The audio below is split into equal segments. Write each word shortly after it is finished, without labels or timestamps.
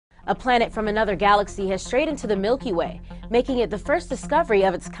A planet from another galaxy has strayed into the Milky Way, making it the first discovery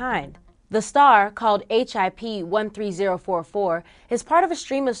of its kind. The star, called HIP 13044, is part of a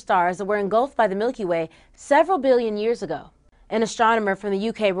stream of stars that were engulfed by the Milky Way several billion years ago. An astronomer from the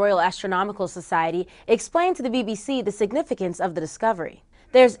UK Royal Astronomical Society explained to the BBC the significance of the discovery.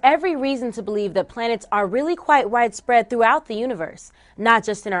 There's every reason to believe that planets are really quite widespread throughout the universe, not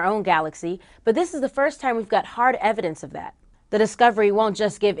just in our own galaxy, but this is the first time we've got hard evidence of that. The discovery won't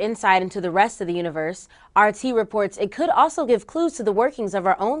just give insight into the rest of the universe. RT reports it could also give clues to the workings of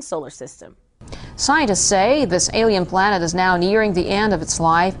our own solar system. Scientists say this alien planet is now nearing the end of its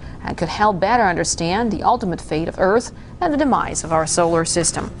life and could help better understand the ultimate fate of Earth and the demise of our solar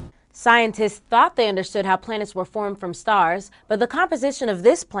system. Scientists thought they understood how planets were formed from stars, but the composition of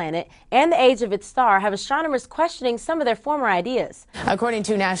this planet and the age of its star have astronomers questioning some of their former ideas. According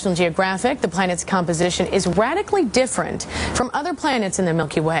to National Geographic, the planet's composition is radically different from other planets in the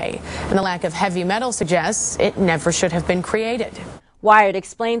Milky Way, and the lack of heavy metal suggests it never should have been created. Wired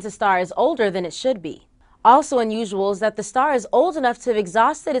explains the star is older than it should be. Also unusual is that the star is old enough to have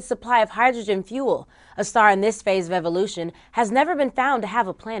exhausted its supply of hydrogen fuel. A star in this phase of evolution has never been found to have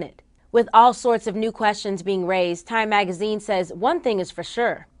a planet. With all sorts of new questions being raised, Time magazine says one thing is for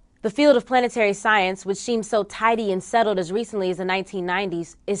sure. The field of planetary science, which seemed so tidy and settled as recently as the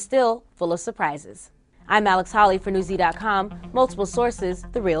 1990s, is still full of surprises. I'm Alex Hawley for Newsy.com. Multiple sources,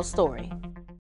 the real story.